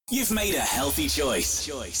You've made a healthy choice.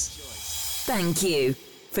 Thank you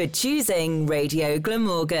for choosing Radio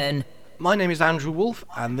Glamorgan. My name is Andrew Wolfe,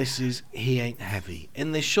 and this is He Ain't Heavy.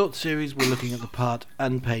 In this short series, we're looking at the part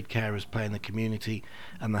unpaid carers play in the community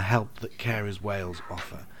and the help that Carers Wales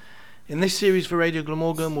offer. In this series for Radio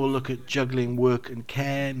Glamorgan, we'll look at juggling work and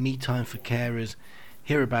care, me time for carers,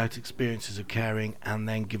 hear about experiences of caring, and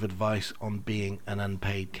then give advice on being an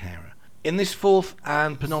unpaid carer. In this fourth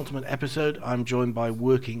and penultimate episode, I'm joined by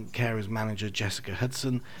Working Carers Manager Jessica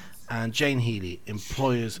Hudson and Jane Healy,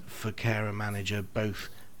 Employers for Carer Manager, both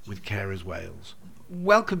with Carers Wales.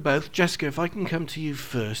 Welcome both. Jessica, if I can come to you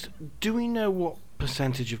first, do we know what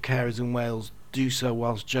percentage of carers in Wales do so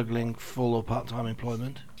whilst juggling full or part-time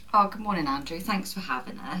employment? Oh, good morning, Andrew. Thanks for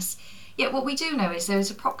having us. Yeah, what we do know is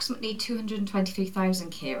there's approximately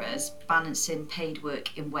 223,000 carers balancing paid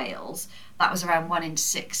work in Wales. That was around 1 in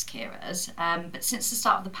 6 carers. But since the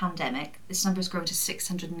start of the pandemic, this number has grown to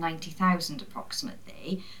 690,000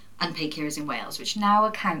 approximately unpaid carers in Wales, which now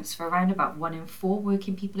accounts for around about 1 in 4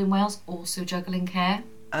 working people in Wales also juggling care.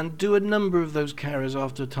 And do a number of those carers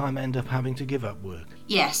after a time end up having to give up work?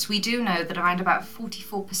 Yes, we do know that around about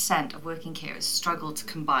 44% of working carers struggle to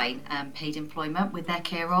combine paid employment with their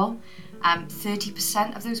care role.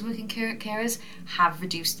 30% of those working carers have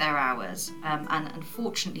reduced their hours, and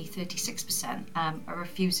unfortunately 36% are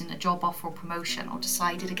refusing a job offer or promotion or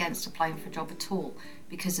decided against applying for a job at all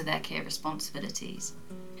because of their care responsibilities.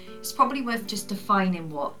 It's probably worth just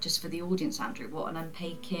defining just for the audience, Andrew, what an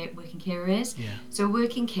unpaid working carer is. Yeah. So a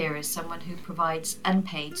working carer is someone who provides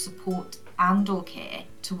unpaid support and or care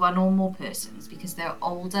to one or more persons because they're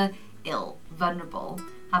older, ill, vulnerable,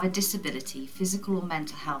 have a disability, physical or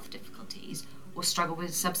mental health difficulties, or struggle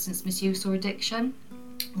with substance misuse or addiction,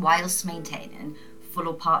 whilst maintaining full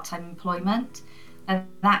or part-time employment. And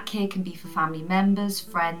that care can be for family members,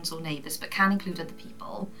 friends or neighbours, but can include other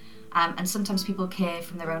people. And sometimes people care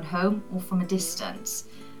from their own home or from a distance.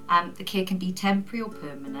 The care can be temporary or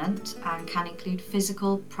permanent and can include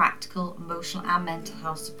physical, practical, emotional and mental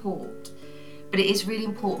health support. But it is really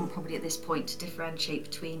important probably at this point to differentiate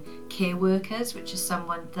between care workers, which is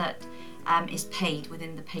someone that is paid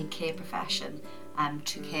within the paid care profession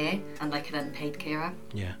to care, and like an unpaid carer.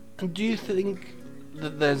 Yeah. And do you think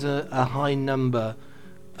that there's a high number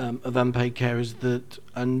of unpaid carers that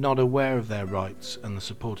are not aware of their rights and the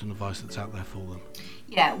support and advice that's out there for them?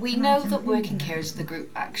 Yeah, we know that working carers are the group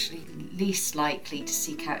actually least likely to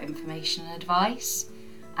seek out information and advice.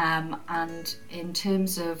 And in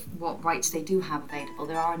terms of what rights they do have available,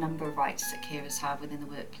 there are a number of rights that carers have within the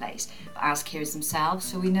workplace, but as carers themselves.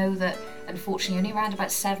 So we know that unfortunately only around about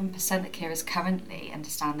 7% of carers currently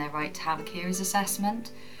understand their right to have a carers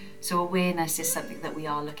assessment. So awareness is something that we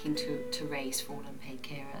are looking to raise for all unpaid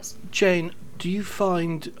carers. Jane, do you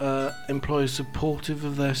find employers supportive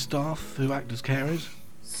of their staff who act as carers?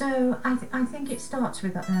 So I think it starts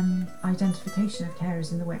with identification of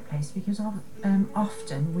carers in the workplace, because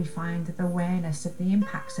often we find that the awareness of the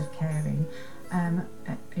impacts of caring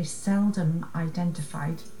is seldom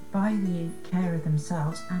identified by the carer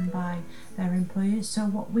themselves and by their employers. So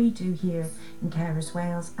what we do here in Carers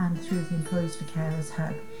Wales and through the Employers for Carers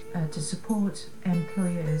Hub to support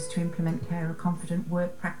employers to implement carer confident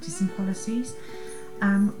work practice and policies.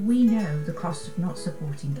 We know the cost of not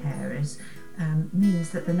supporting carers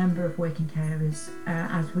means that the number of working carers,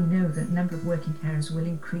 as we know that the number of working carers will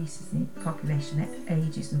increase as the population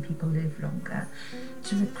ages and people live longer.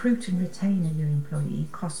 To recruit and retain a new employee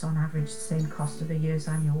costs on average the same cost of a year's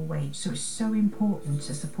annual wage. So it's so important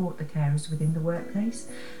to support the carers within the workplace.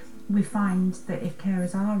 We find that if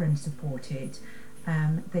carers are unsupported,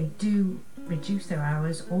 they do reduce their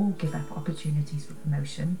hours or give up opportunities for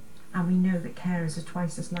promotion. And we know that carers are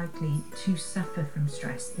twice as likely to suffer from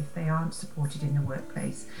stress if they aren't supported in the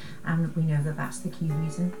workplace. And we know that that's the key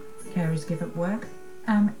reason carers give up work.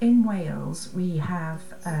 In Wales, we have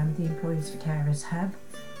the Employers for Carers Hub,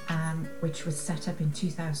 which was set up in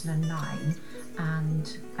 2009.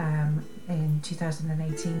 And in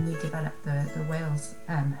 2018, we developed the Wales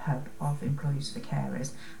Hub of Employers for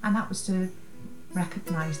Carers. And that was to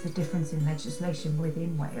recognise the difference in legislation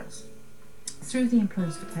within Wales. Through the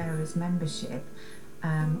Employers for Carers membership,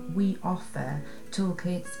 we offer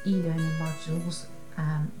toolkits, e-learning modules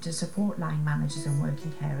to support line managers and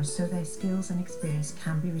working carers so their skills and experience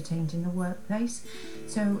can be retained in the workplace.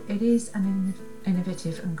 So it is an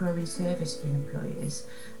innovative and growing service for employers,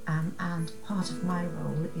 and part of my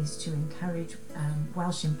role is to encourage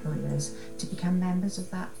Welsh employers to become members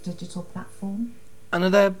of that digital platform. And are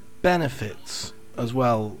there benefits as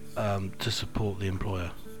well to support the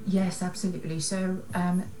employer? Yes, absolutely. So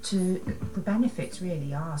the benefits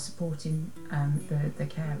really are supporting the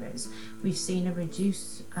carers. We've seen a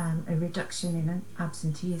reduction in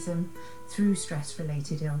absenteeism through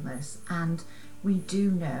stress-related illness, and we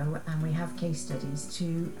do know, and we have case studies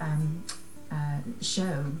to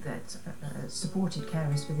show that supported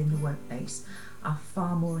carers within the workplace are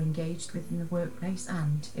far more engaged within the workplace,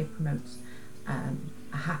 and it promotes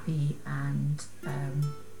a happy and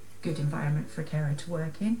good environment for a carer to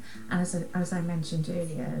work in. And as I mentioned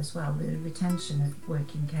earlier as well, the retention of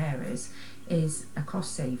working carers is a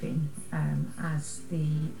cost saving, as the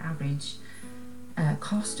average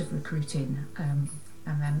cost of recruiting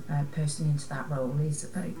and then a person into that role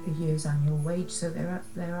is a year's annual wage. So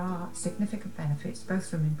there are significant benefits both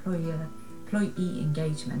from employee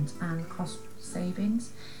engagement and cost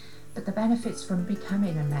savings. But the benefits from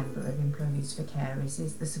becoming a member of Employees for Carers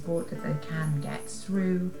is the support that they can get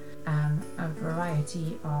through a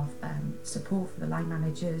variety of support for the line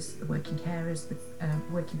managers, the working carers. The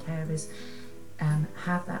working carers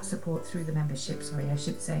have that support through the membership,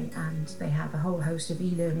 and they have a whole host of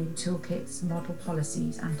e-learning toolkits, model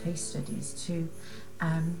policies and case studies to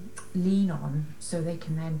lean on, so they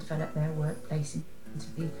can then develop their workplace into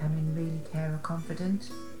becoming really carer confident.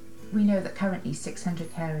 We know that currently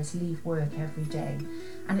 600 carers leave work every day,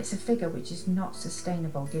 and it's a figure which is not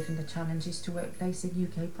sustainable given the challenges to workplace and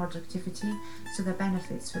UK productivity. So the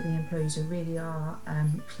benefits for the employees really are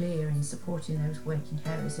clear in supporting those working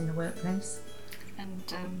carers in the workplace.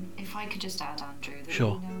 And if I could just add, Andrew, that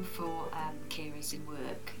Sure. we know for carers in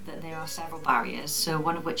work that there are several barriers, so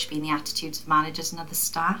one of which being the attitudes of managers and other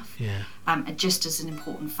staff, just as an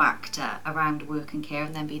important factor around work and care,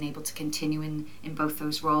 and then being able to continue in both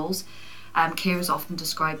those roles. Carers often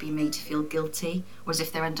describe being made to feel guilty, or as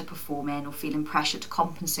if they're underperforming, or feeling pressure to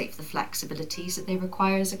compensate for the flexibilities that they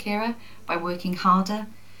require as a carer by working harder.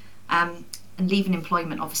 And leaving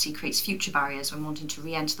employment obviously creates future barriers when wanting to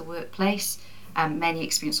re-enter the workplace. Many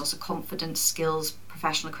experience loss of confidence, skills,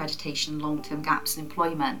 professional accreditation, long-term gaps in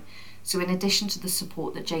employment. So in addition to the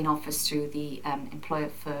support that Jane offers through the Employer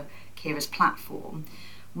for Carers platform,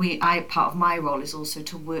 part of my role is also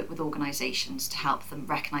to work with organisations to help them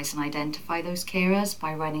recognise and identify those carers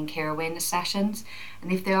by running care awareness sessions.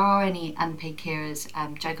 And if there are any unpaid carers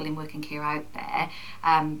juggling work and care out there,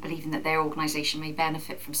 believing that their organisation may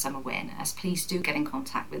benefit from some awareness, please do get in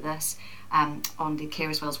contact with us on the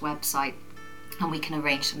Carers Wales website, and we can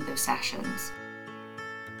arrange some of those sessions.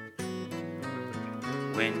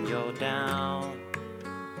 When you're down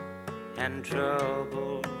and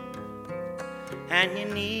troubled and you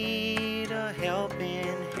need a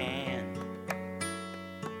helping hand,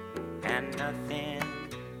 and nothing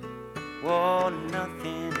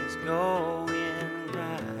is going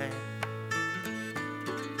right,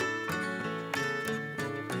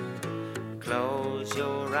 close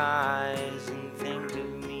your eyes and think of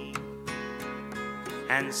me,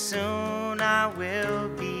 and soon I will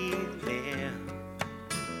be there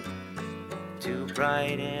to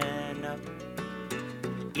brighten up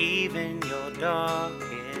even your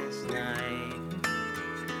darkest night.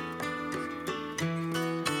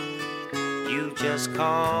 You just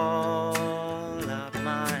call up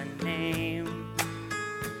my name,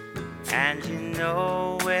 and you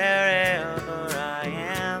know wherever I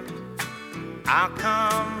am, I'll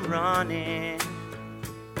come running.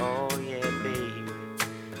 Oh yeah, babe,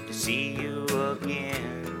 to see you again.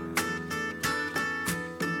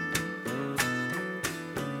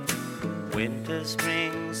 Winter,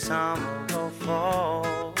 spring, summer, or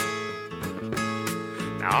fall,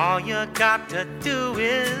 now all you got to do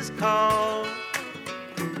is call,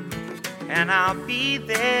 and I'll be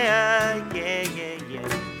there, yeah, yeah, yeah.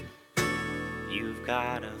 You've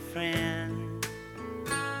got a friend.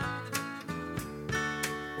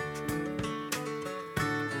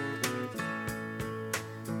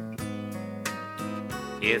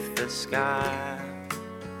 If the sky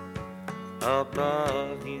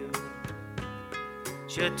above you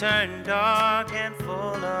should turn dark and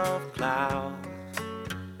full of clouds,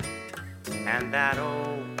 and that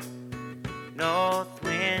old north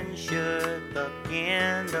wind should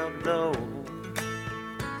begin to blow,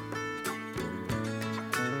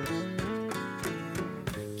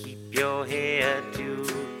 keep your head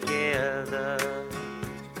together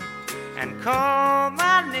and call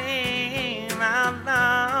my name out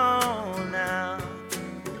loud now.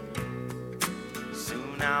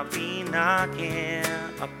 Soon I'll be knocking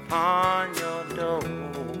upon your door.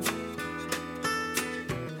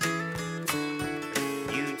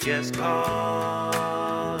 You just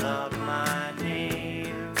call up my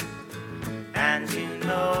name, and you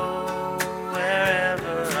know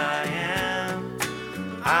wherever I am,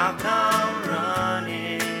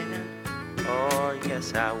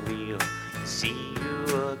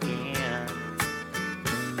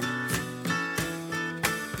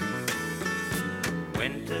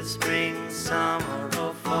 winter, spring, summer,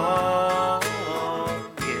 or fall.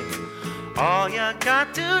 Yeah. All you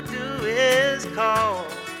got to do is call,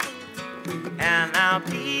 and I'll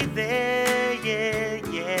be there, yeah,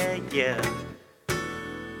 yeah, yeah.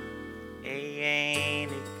 Hey,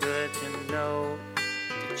 ain't it good to know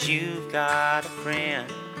that you've got a friend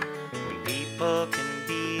when people can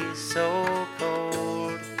be so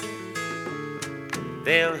cold?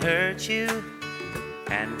 They'll hurt you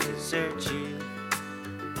and desert you.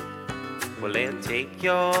 Well, they'll take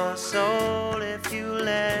your soul if you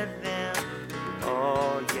let them.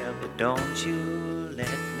 Oh yeah, but don't you let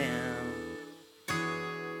them.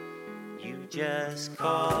 You just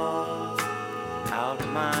call out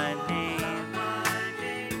my name,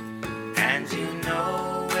 and you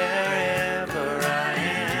know wherever I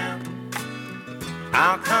am,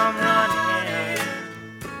 I'll come running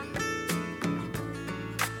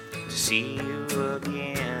to see you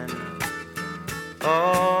again.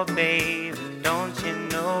 Oh baby, don't you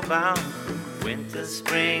know about winter,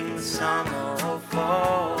 spring, summer, or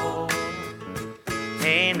fall?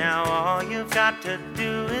 Hey, now all you've got to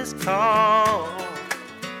do is call.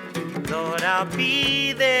 Lord, I'll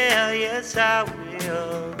be there, yes I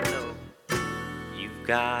will. No, you've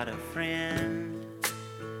got a friend.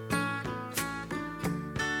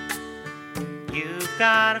 You've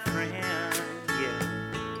got a friend, yeah.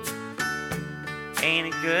 Ain't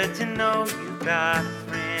it good to know you've got a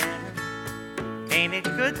friend? Ain't it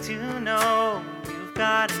good to know you've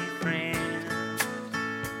got a friend?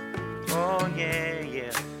 Oh yeah,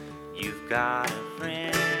 yeah, you've got a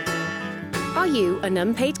friend. Are you an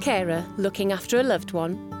unpaid carer looking after a loved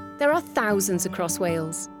one? There are thousands across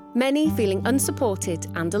Wales, many feeling unsupported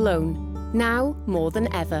and alone, now more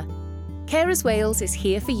than ever. Carers Wales is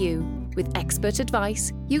here for you with expert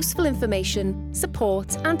advice, useful information,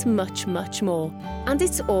 support and much, much more. And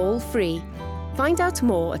it's all free. Find out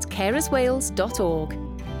more at carerswales.org.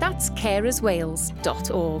 That's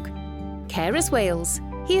carerswales.org. Carers Wales,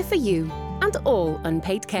 here for you and all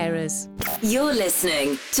unpaid carers. You're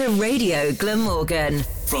listening to Radio Glamorgan.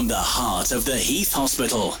 From the heart of the Heath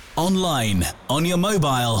Hospital. Online, on your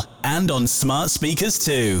mobile, and on smart speakers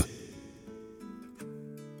too.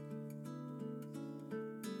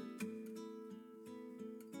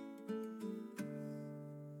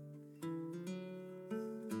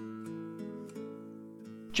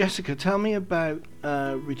 Jessica, tell me about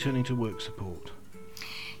returning to work support.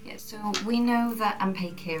 Yeah, so we know that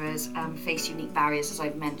unpaid carers face unique barriers, as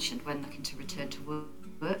I've mentioned, when looking to return to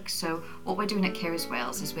work. So what we're doing at Carers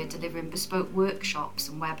Wales is we're delivering bespoke workshops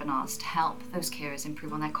and webinars to help those carers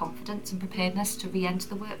improve on their confidence and preparedness to re-enter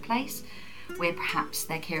the workplace, where perhaps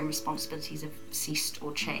their care and responsibilities have ceased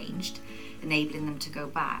or changed, enabling them to go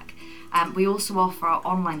back. We also offer our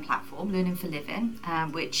online platform, Learning for Living,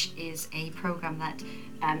 which is a programme that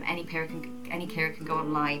any carer can go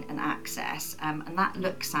online and access, and that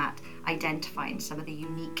looks at identifying some of the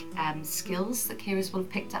unique skills that carers will have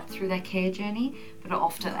picked up through their care journey, but are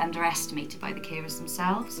often underestimated by the carers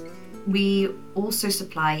themselves. We also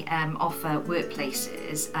offer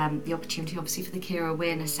workplaces the opportunity, obviously, for the carer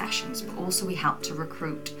awareness sessions, but also we help to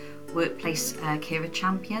recruit workplace carer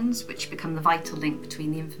champions, which become the vital link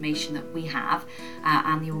between the information that we have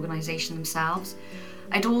and the organisation themselves.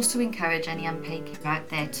 I'd also encourage any unpaid carer out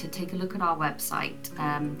there to take a look at our website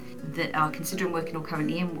that are considering working or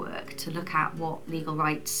currently in work, to look at what legal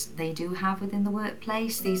rights they do have within the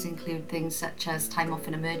workplace. These include things such as time off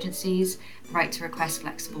in emergencies, the right to request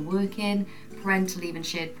flexible working, parental leave and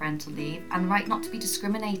shared parental leave, and the right not to be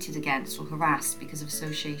discriminated against or harassed because of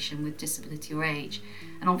association with disability or age,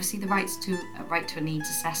 and obviously the right to a needs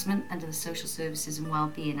assessment under the Social Services and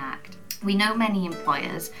Wellbeing Act. We know many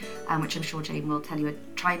employers, which I'm sure Jane will tell you, are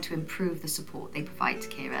trying to improve the support they provide to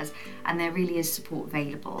carers, and there really is support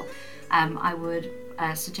available. I would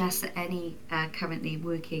suggest that any currently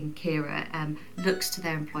working carer looks to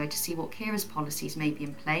their employer to see what carers policies may be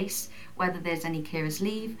in place, whether there's any carers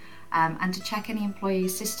leave, and to check any employee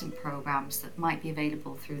assistance programs that might be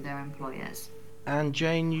available through their employers. And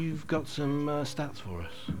Jane, you've got some stats for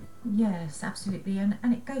us. Yes, absolutely. And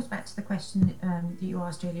it goes back to the question that you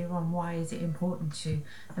asked earlier on, why is it important to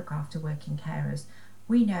look after working carers?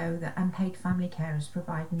 We know that unpaid family carers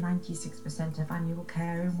provide 96% of annual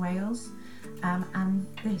care in Wales, and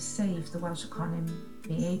they save the Welsh economy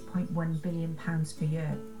 £8.1 billion per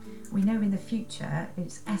year. We know in the future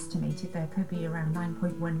it's estimated there could be around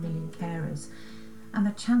 9.1 million carers. and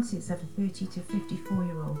the chances of a 30 to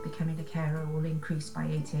 54-year-old becoming a carer will increase by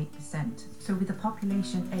 88%. So with the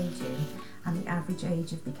population ageing and the average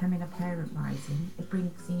age of becoming a parent rising, it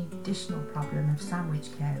brings the additional problem of sandwich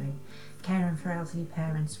caring for elderly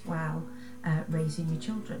parents while raising your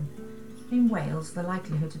children. In Wales, the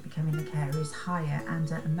likelihood of becoming a carer is higher and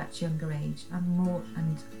at a much younger age,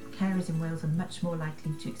 and carers in Wales are much more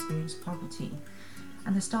likely to experience poverty.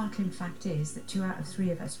 And the startling fact is that 2 out of 3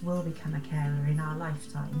 of us will become a carer in our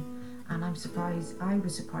lifetime. And I was surprised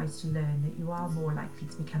to learn that you are more likely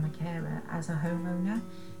to become a carer as a homeowner.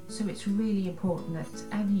 So it's really important that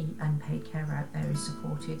any unpaid carer out there is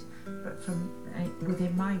supported. But from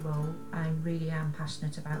within my role, I really am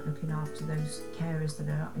passionate about looking after those carers that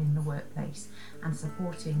are in the workplace and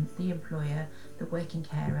supporting the employer, the working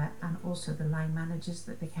carer, and also the line managers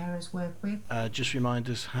that the carers work with. Just remind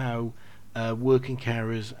us how working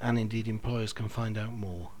carers and indeed employers can find out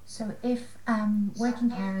more. So if working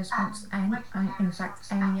carers wants, in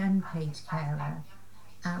fact any unpaid carer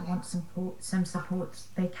wants some support,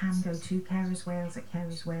 they can go to Carers Wales at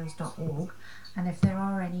carerswales.org, and if there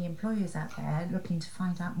are any employers out there looking to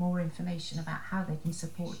find out more information about how they can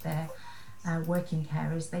support their working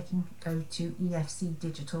carers, they can go to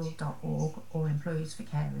efcdigital.org or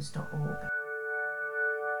employersforcarers.org.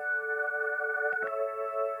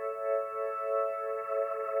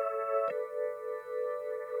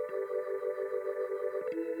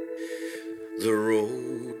 The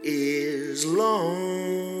road is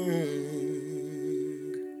long,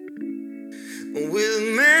 with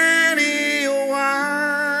many a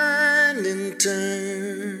winding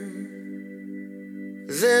turn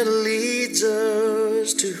that leads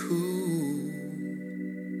us to who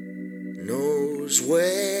knows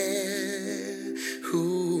where,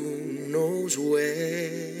 who knows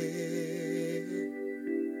where.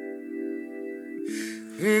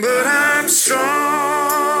 But I'm strong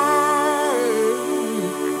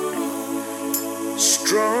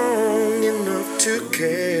enough to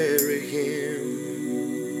carry him.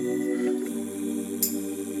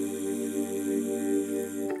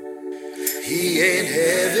 He ain't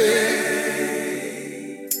heavy,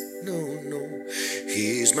 no,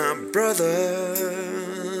 he's my brother.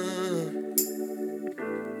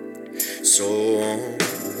 So on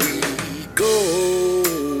we go.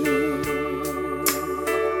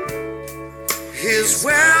 His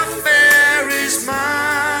welfare is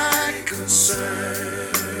my concern.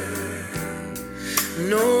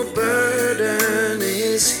 No burden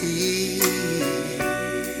is he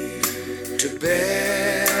to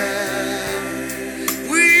bear.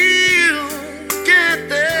 We'll get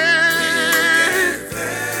there,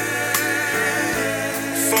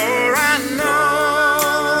 for I know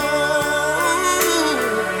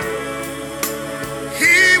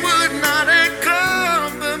he would not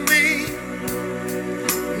encumber me.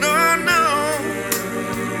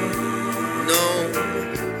 No,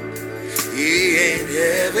 he ain't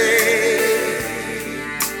heavy.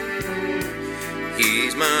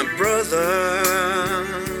 He's my brother.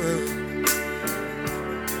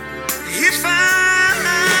 If I'm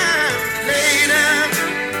laid out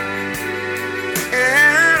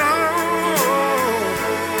at all,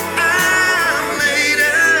 I'm laid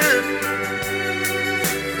out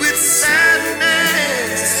with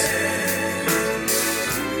sadness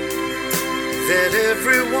that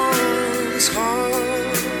everyone's heart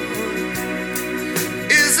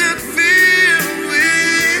isn't filled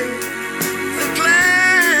with the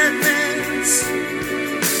gladness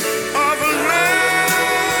of a love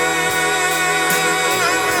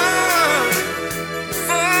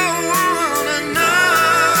for one another.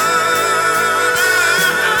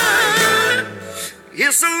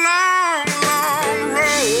 It's a long, long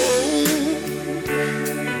road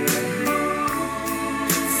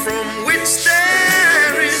from which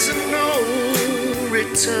there is no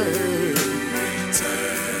return.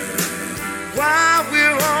 While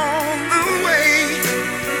we're on the way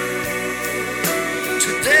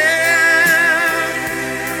to there,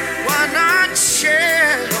 why not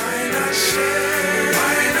share?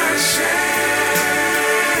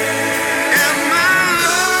 And my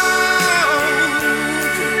love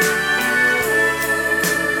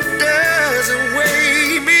doesn't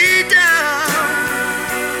weigh me down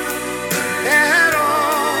at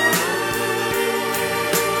all.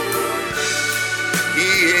 He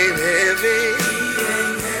ain't heavy.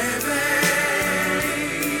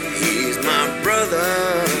 He's my brother.